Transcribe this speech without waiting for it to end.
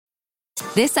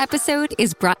This episode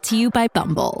is brought to you by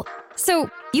Bumble. So,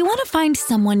 you want to find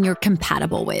someone you're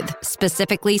compatible with,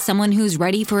 specifically someone who's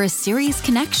ready for a serious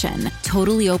connection,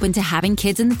 totally open to having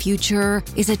kids in the future,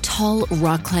 is a tall,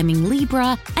 rock-climbing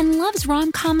Libra, and loves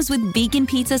rom-coms with vegan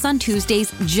pizzas on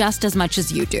Tuesdays just as much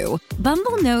as you do.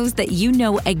 Bumble knows that you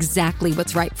know exactly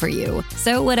what's right for you.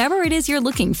 So whatever it is you're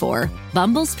looking for,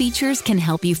 Bumble's features can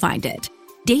help you find it.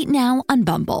 Date now on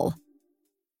Bumble.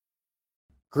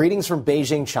 Greetings from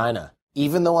Beijing, China.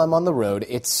 Even though I'm on the road,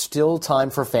 it's still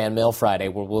time for Fan Mail Friday,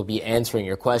 where we'll be answering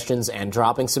your questions and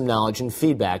dropping some knowledge and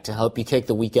feedback to help you kick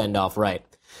the weekend off right.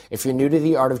 If you're new to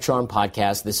the Art of Charm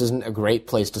podcast, this isn't a great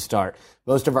place to start.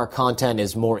 Most of our content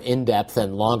is more in-depth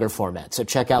and longer format, so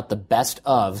check out the best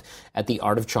of at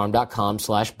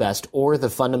theartofcharm.com/best or the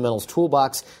fundamentals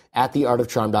toolbox at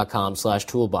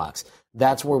theartofcharm.com/toolbox.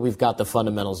 That's where we've got the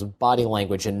fundamentals of body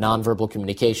language and nonverbal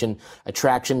communication,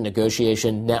 attraction,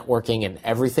 negotiation, networking, and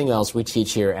everything else we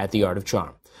teach here at The Art of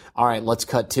Charm. All right, let's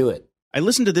cut to it. I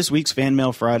listened to this week's Fan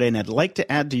Mail Friday, and I'd like to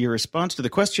add to your response to the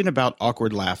question about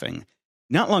awkward laughing.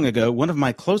 Not long ago, one of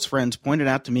my close friends pointed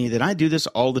out to me that I do this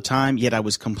all the time, yet I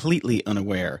was completely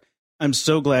unaware. I'm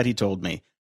so glad he told me.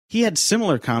 He had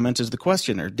similar comments as the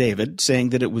questioner, David, saying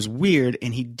that it was weird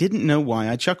and he didn't know why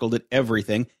I chuckled at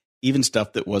everything, even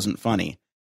stuff that wasn't funny.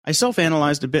 I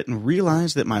self-analyzed a bit and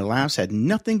realized that my laughs had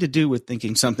nothing to do with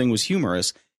thinking something was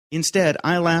humorous. Instead,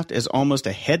 I laughed as almost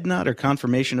a head nod or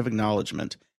confirmation of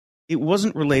acknowledgement. It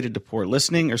wasn't related to poor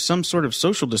listening or some sort of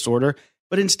social disorder,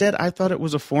 but instead I thought it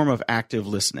was a form of active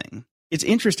listening. It's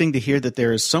interesting to hear that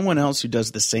there is someone else who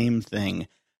does the same thing.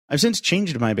 I've since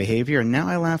changed my behavior, and now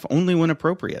I laugh only when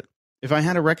appropriate. If I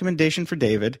had a recommendation for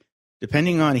David,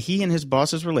 depending on he and his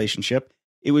boss's relationship,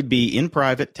 it would be, in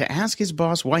private, to ask his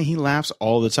boss why he laughs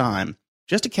all the time.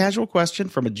 Just a casual question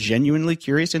from a genuinely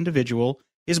curious individual.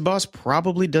 His boss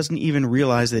probably doesn't even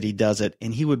realize that he does it,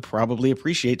 and he would probably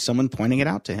appreciate someone pointing it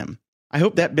out to him. I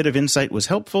hope that bit of insight was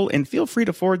helpful, and feel free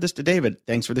to forward this to David.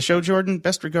 Thanks for the show, Jordan.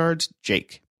 Best regards,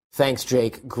 Jake. Thanks,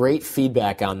 Jake. Great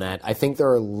feedback on that. I think there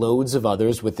are loads of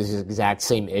others with this exact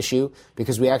same issue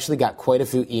because we actually got quite a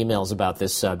few emails about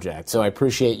this subject. So I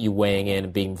appreciate you weighing in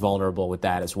and being vulnerable with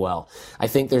that as well. I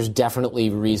think there's definitely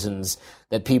reasons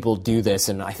that people do this,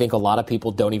 and I think a lot of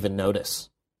people don't even notice.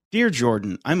 Dear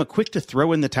Jordan, I'm a quick to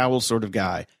throw in the towel sort of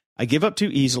guy. I give up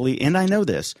too easily, and I know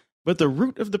this. But the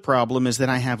root of the problem is that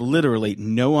I have literally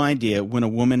no idea when a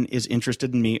woman is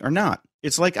interested in me or not.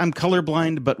 It's like I'm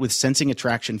colorblind, but with sensing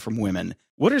attraction from women.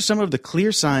 What are some of the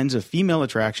clear signs of female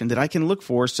attraction that I can look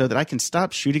for so that I can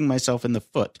stop shooting myself in the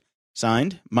foot?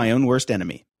 Signed, my own worst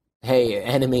enemy. Hey,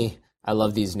 enemy. I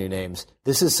love these new names.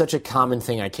 This is such a common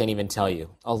thing I can't even tell you.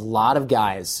 A lot of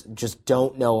guys just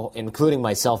don't know, including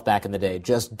myself back in the day,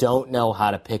 just don't know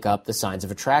how to pick up the signs of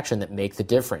attraction that make the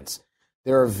difference.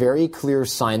 There are very clear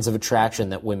signs of attraction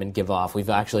that women give off. We've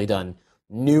actually done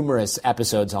numerous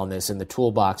episodes on this in the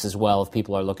toolbox as well if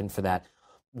people are looking for that.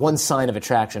 One sign of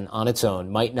attraction on its own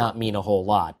might not mean a whole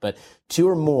lot, but two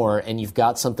or more and you've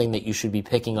got something that you should be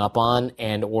picking up on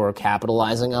and or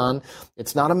capitalizing on.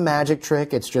 It's not a magic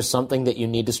trick. It's just something that you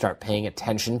need to start paying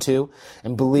attention to.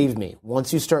 And believe me,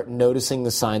 once you start noticing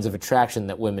the signs of attraction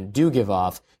that women do give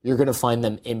off, you're going to find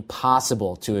them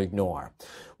impossible to ignore.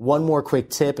 One more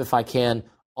quick tip, if I can,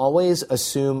 always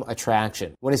assume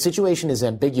attraction. When a situation is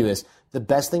ambiguous, the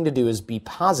best thing to do is be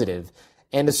positive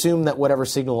and assume that whatever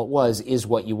signal it was is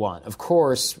what you want. Of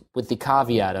course, with the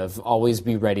caveat of always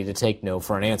be ready to take no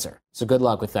for an answer. So good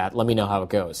luck with that. Let me know how it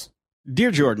goes.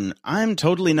 Dear Jordan, I'm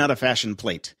totally not a fashion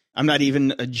plate. I'm not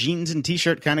even a jeans and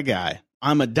t-shirt kind of guy.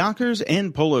 I'm a Dockers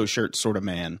and polo shirt sort of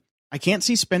man. I can't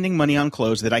see spending money on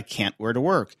clothes that I can't wear to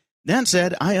work. That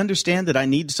said, I understand that I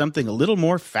need something a little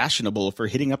more fashionable for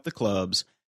hitting up the clubs.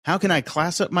 How can I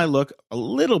class up my look a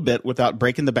little bit without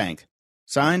breaking the bank?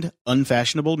 Signed,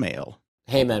 Unfashionable Male.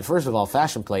 Hey man, first of all,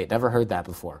 fashion plate, never heard that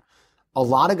before. A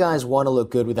lot of guys want to look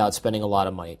good without spending a lot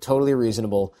of money. Totally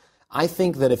reasonable. I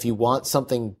think that if you want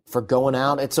something for going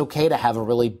out, it's okay to have a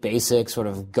really basic sort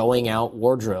of going out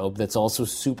wardrobe that's also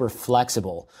super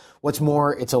flexible. What's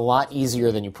more, it's a lot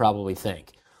easier than you probably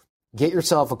think. Get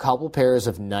yourself a couple pairs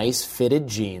of nice fitted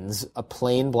jeans, a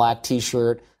plain black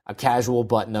t-shirt, a casual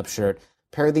button-up shirt.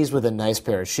 Pair these with a nice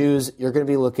pair of shoes. You're going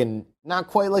to be looking not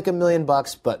quite like $1 million,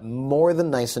 but more than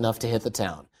nice enough to hit the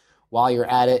town. While you're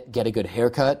at it, get a good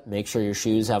haircut. Make sure your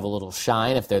shoes have a little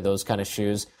shine if they're those kind of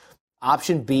shoes.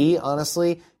 Option B,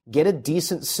 honestly, get a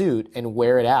decent suit and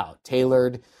wear it out.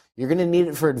 Tailored. You're going to need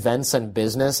it for events and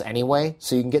business anyway,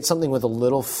 so you can get something with a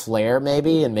little flair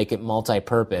maybe and make it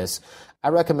multi-purpose. I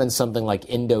recommend something like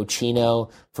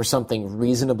Indochino for something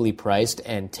reasonably priced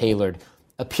and tailored.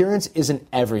 Appearance isn't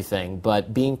everything,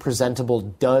 but being presentable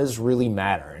does really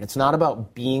matter. And it's not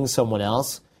about being someone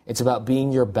else. It's about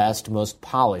being your best, most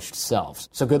polished selves.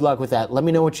 So good luck with that. Let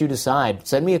me know what you decide.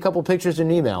 Send me a couple pictures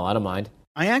in an email. I don't mind.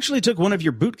 I actually took one of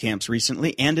your boot camps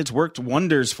recently, and it's worked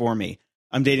wonders for me.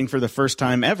 I'm dating for the first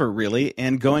time ever, really,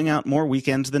 and going out more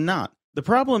weekends than not. The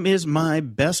problem is my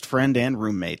best friend and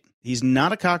roommate. He's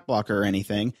not a cockblocker or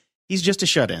anything. He's just a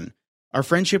shut-in. Our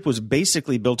friendship was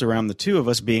basically built around the two of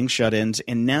us being shut-ins,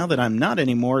 and now that I'm not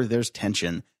anymore, there's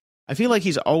tension. I feel like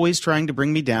he's always trying to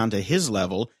bring me down to his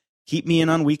level, keep me in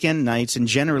on weekend nights, and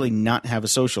generally not have a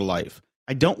social life.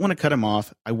 I don't want to cut him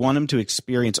off. I want him to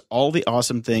experience all the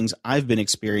awesome things I've been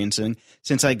experiencing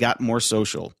since I got more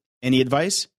social. Any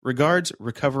advice? Regards,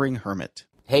 Recovering Hermit.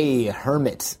 Hey,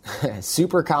 hermit.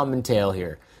 Super common tale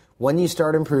here. When you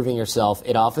start improving yourself,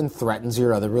 it often threatens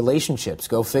your other relationships.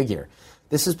 Go figure.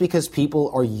 This is because people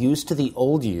are used to the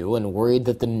old you and worried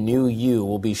that the new you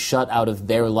will be shut out of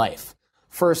their life.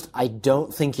 First, I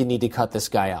don't think you need to cut this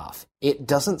guy off. It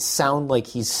doesn't sound like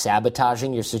he's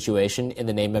sabotaging your situation in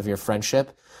the name of your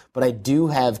friendship, but I do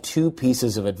have two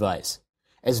pieces of advice.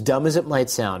 As dumb as it might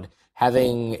sound,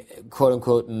 having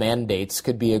quote-unquote mandates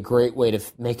could be a great way to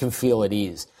make him feel at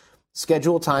ease.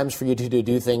 Schedule times for you to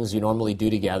do things you normally do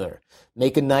together.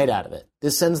 Make a night out of it.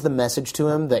 This sends the message to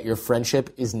him that your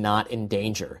friendship is not in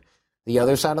danger. The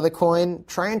other side of the coin,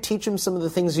 try and teach him some of the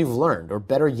things you've learned, or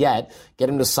better yet, get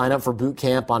him to sign up for boot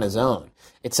camp on his own.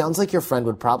 It sounds like your friend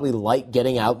would probably like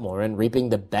getting out more and reaping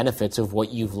the benefits of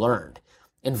what you've learned.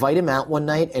 Invite him out one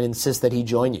night and insist that he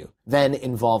join you. Then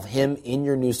involve him in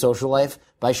your new social life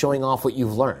by showing off what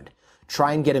you've learned.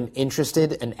 Try and get him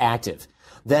interested and active.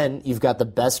 Then you've got the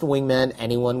best wingman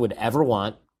anyone would ever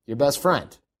want, your best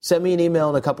friend. Send me an email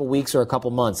in a couple weeks or a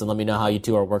couple months and let me know how you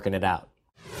two are working it out.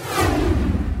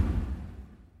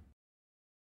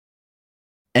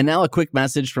 And now a quick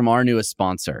message from our newest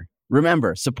sponsor.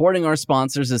 Remember, supporting our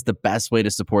sponsors is the best way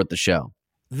to support the show.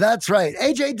 That's right.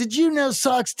 AJ, did you know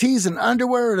socks, tees, and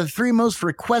underwear are the 3 most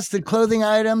requested clothing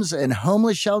items in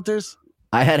homeless shelters?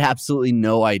 I had absolutely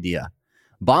no idea.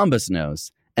 Bombas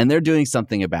knows, and they're doing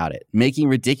something about it, making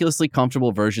ridiculously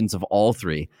comfortable versions of all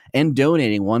 3 and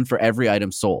donating one for every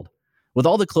item sold. With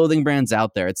all the clothing brands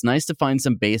out there, it's nice to find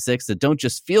some basics that don't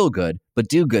just feel good, but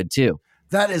do good too.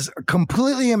 That is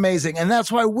completely amazing, and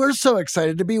that's why we're so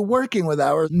excited to be working with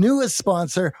our newest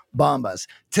sponsor, Bombas.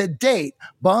 To date,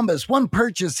 Bombas' one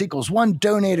purchase equals one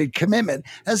donated commitment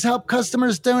has helped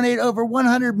customers donate over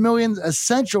 100 million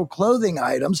essential clothing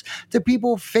items to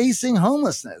people facing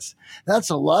homelessness. That's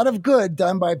a lot of good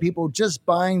done by people just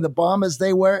buying the Bombas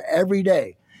they wear every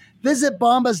day. Visit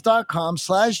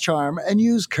bombas.com/charm and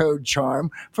use code CHARM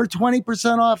for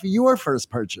 20% off your first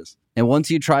purchase. And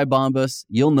once you try Bombas,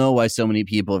 you'll know why so many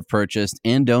people have purchased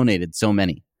and donated so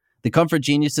many. The comfort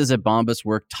geniuses at Bombas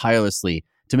work tirelessly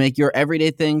to make your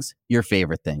everyday things your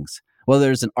favorite things.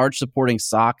 Whether it's an arch-supporting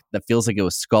sock that feels like it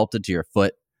was sculpted to your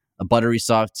foot, a buttery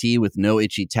soft tee with no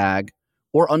itchy tag,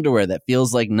 or underwear that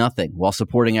feels like nothing while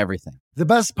supporting everything. The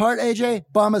best part, AJ,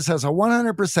 Bombas has a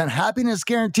 100% happiness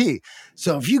guarantee.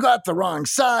 So if you got the wrong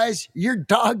size, your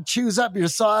dog chews up your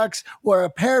socks, or a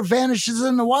pair vanishes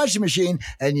in the washing machine,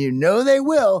 and you know they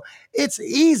will, it's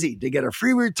easy to get a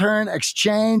free return,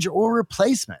 exchange, or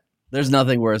replacement. There's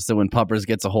nothing worse than when Puppers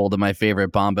gets a hold of my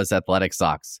favorite Bombas athletic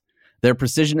socks. They're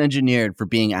precision engineered for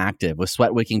being active with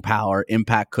sweat wicking power,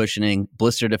 impact cushioning,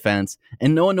 blister defense,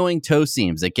 and no annoying toe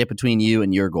seams that get between you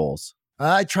and your goals.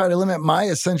 I try to limit my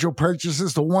essential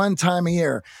purchases to one time a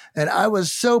year, and I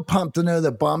was so pumped to know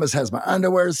that Bombas has my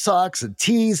underwear, socks, and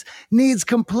tees needs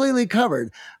completely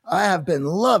covered. I have been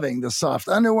loving the soft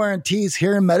underwear and tees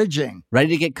here in Medellin. Ready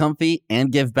to get comfy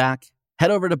and give back? Head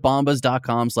over to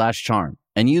bombas.com/charm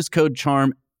and use code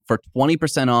CHARM for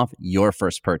 20% off your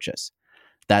first purchase.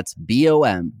 That's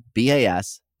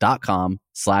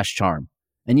BOMBAS.com/charm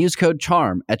and use code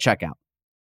CHARM at checkout.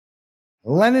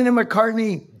 Lennon and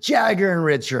McCartney, Jagger and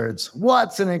Richards,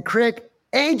 Watson and Crick,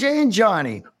 AJ and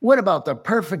Johnny. What about the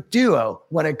perfect duo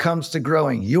when it comes to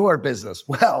growing your business?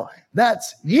 Well,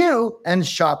 that's you and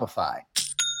Shopify.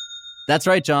 That's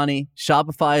right, Johnny.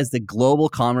 Shopify is the global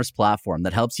commerce platform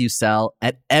that helps you sell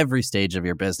at every stage of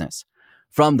your business.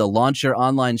 From the launch your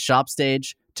online shop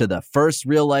stage to the first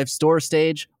real life store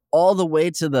stage, all the way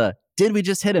to the did we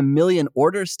just hit 1 million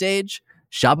orders stage?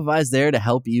 Shopify's there to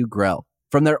help you grow.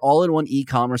 From their all-in-one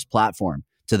e-commerce platform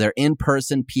to their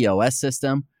in-person POS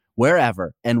system,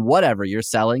 wherever and whatever you're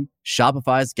selling,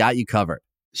 Shopify's got you covered.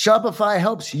 Shopify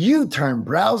helps you turn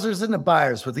browsers into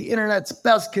buyers with the internet's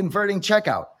best converting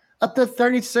checkout, up to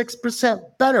 36%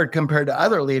 better compared to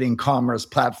other leading commerce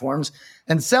platforms.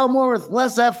 and sell more with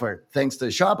less effort thanks to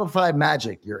Shopify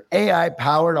Magic, your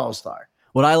AI-powered all-star.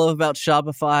 What I love about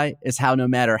Shopify is how no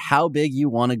matter how big you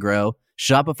want to grow,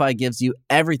 Shopify gives you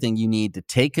everything you need to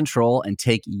take control and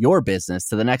take your business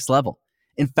to the next level.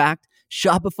 In fact,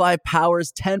 Shopify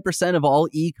powers 10% of all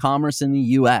e-commerce in the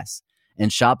U.S.,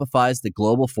 and Shopify is the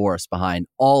global force behind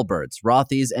Allbirds,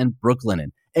 Rothy's, and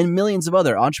Brooklinen, and millions of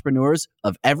other entrepreneurs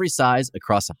of every size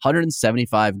across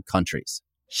 175 countries.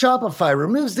 Shopify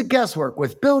removes the guesswork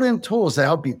with built-in tools that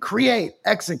help you create,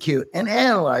 execute, and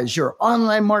analyze your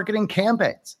online marketing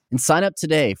campaigns. And sign up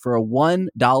today for a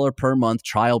 $1 per month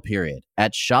trial period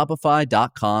at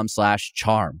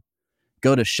shopify.com/charm.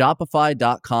 Go to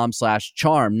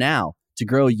shopify.com/charm now to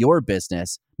grow your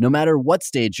business no matter what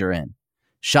stage you're in.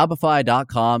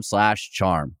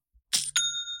 Shopify.com/charm.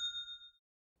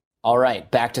 All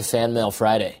right, back to Fan Mail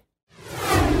Friday.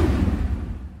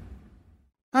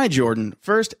 Hi, Jordan.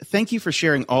 First, thank you for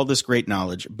sharing all this great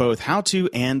knowledge, both how to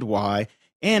and why,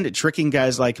 and tricking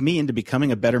guys like me into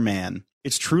becoming a better man.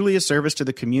 It's truly a service to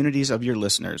the communities of your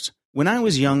listeners. When I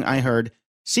was young, I heard,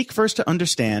 seek first to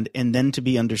understand and then to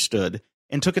be understood,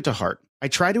 and took it to heart. I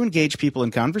try to engage people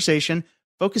in conversation,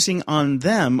 focusing on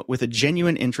them with a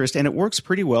genuine interest, and it works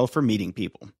pretty well for meeting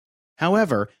people.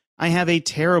 However, I have a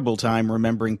terrible time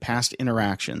remembering past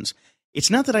interactions. It's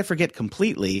not that I forget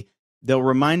completely. They'll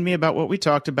remind me about what we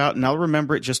talked about, and I'll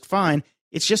remember it just fine.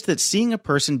 It's just that seeing a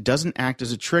person doesn't act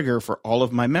as a trigger for all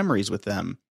of my memories with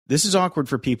them. This is awkward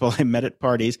for people I met at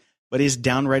parties, but is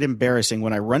downright embarrassing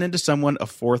when I run into someone a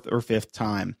fourth or fifth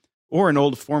time, or an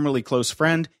old formerly close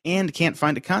friend, and can't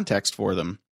find a context for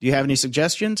them. Do you have any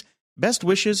suggestions? Best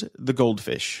wishes, the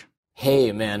Goldfish.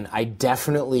 Hey, man, I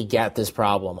definitely get this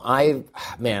problem.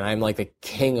 I'm like the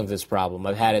king of this problem.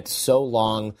 I've had it so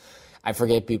long. I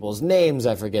forget people's names.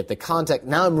 I forget the context.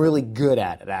 Now I'm really good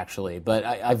at it, actually, but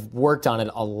I've worked on it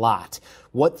a lot.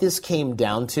 What this came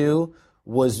down to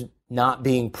was not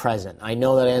being present. I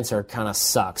know that answer kind of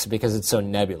sucks because it's so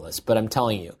nebulous, but I'm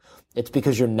telling you, it's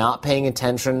because you're not paying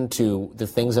attention to the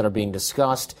things that are being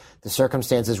discussed, the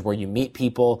circumstances where you meet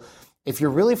people. If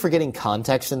you're really forgetting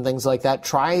context and things like that,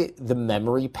 try the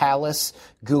Memory Palace.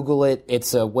 Google it.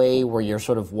 It's a way where you're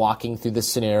sort of walking through the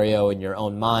scenario in your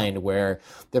own mind where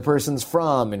the person's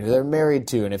from and who they're married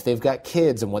to and if they've got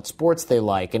kids and what sports they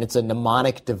like. And it's a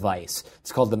mnemonic device.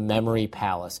 It's called the Memory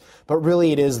Palace. But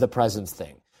really, it is the presence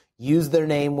thing. Use their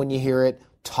name when you hear it.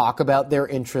 Talk about their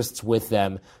interests with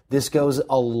them. This goes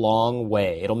a long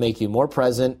way. It'll make you more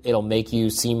present. It'll make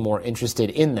you seem more interested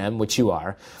in them, which you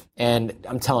are. And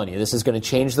I'm telling you, this is going to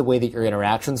change the way that your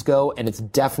interactions go, and it's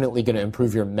definitely going to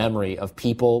improve your memory of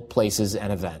people, places,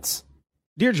 and events.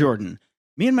 Dear Jordan,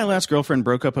 me and my last girlfriend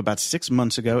broke up about 6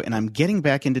 months ago, and I'm getting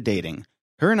back into dating.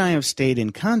 Her and I have stayed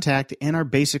in contact and are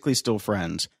basically still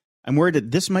friends. I'm worried that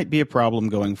this might be a problem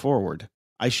going forward.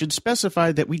 I should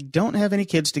specify that we don't have any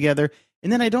kids together,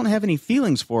 and then I don't have any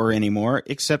feelings for her anymore,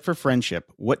 except for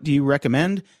friendship. What do you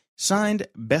recommend? Signed,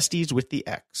 Besties with the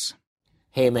X.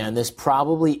 Hey man, this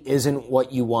probably isn't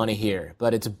what you want to hear,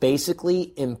 but it's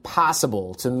basically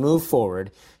impossible to move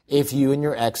forward if you and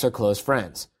your ex are close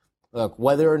friends. Look,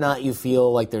 whether or not you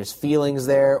feel like there's feelings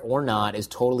there or not is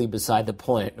totally beside the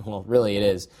point. Well, really it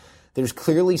is. There's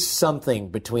clearly something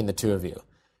between the two of you.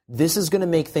 This is going to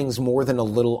make things more than a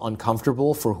little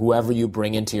uncomfortable for whoever you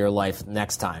bring into your life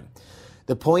next time.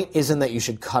 The point isn't that you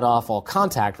should cut off all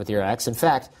contact with your ex. In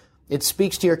fact, it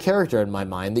speaks to your character in my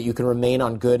mind that you can remain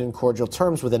on good and cordial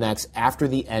terms with an ex after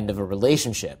the end of a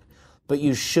relationship. But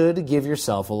you should give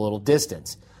yourself a little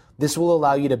distance. This will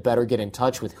allow you to better get in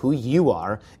touch with who you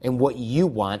are and what you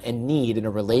want and need in a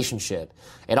relationship.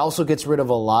 It also gets rid of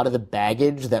a lot of the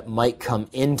baggage that might come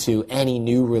into any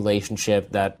new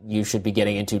relationship that you should be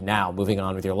getting into now, moving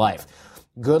on with your life.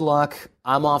 Good luck.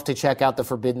 I'm off to check out the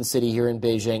Forbidden City here in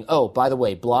Beijing. Oh, by the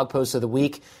way, blog post of the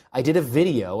week. I did a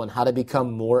video on how to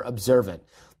become more observant.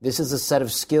 This is a set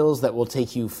of skills that will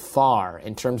take you far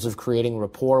in terms of creating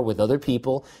rapport with other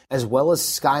people, as well as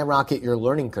skyrocket your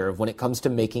learning curve when it comes to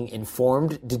making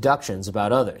informed deductions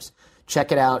about others.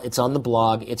 Check it out. It's on the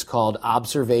blog. It's called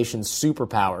Observation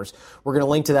Superpowers. We're going to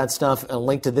link to that stuff, and a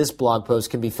link to this blog post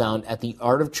can be found at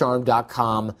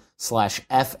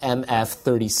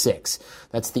theartofcharm.com/FMF36.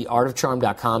 That's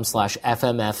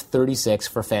theartofcharm.com/FMF36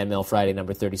 for Fan Mail Friday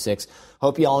number 36.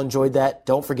 Hope you all enjoyed that.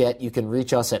 Don't forget, you can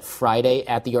reach us at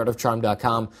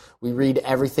Friday@theartofcharm.com. We read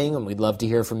everything, and we'd love to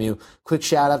hear from you. Quick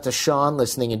shout out to Sean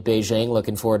listening in Beijing.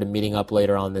 Looking forward to meeting up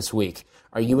later on this week.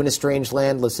 Are you in a strange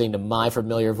land listening to my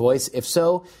familiar voice? If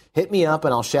so, hit me up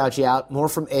and I'll shout you out. More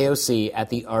from AOC at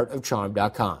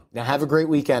theartofcharm.com. Now have a great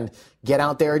weekend. Get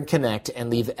out there and connect and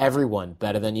leave everyone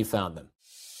better than you found them.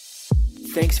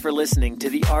 Thanks for listening to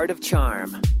The Art of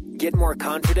Charm. Get more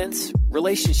confidence,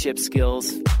 relationship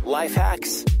skills, life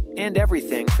hacks, and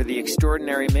everything for the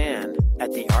extraordinary man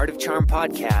at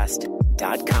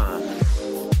theartofcharmpodcast.com.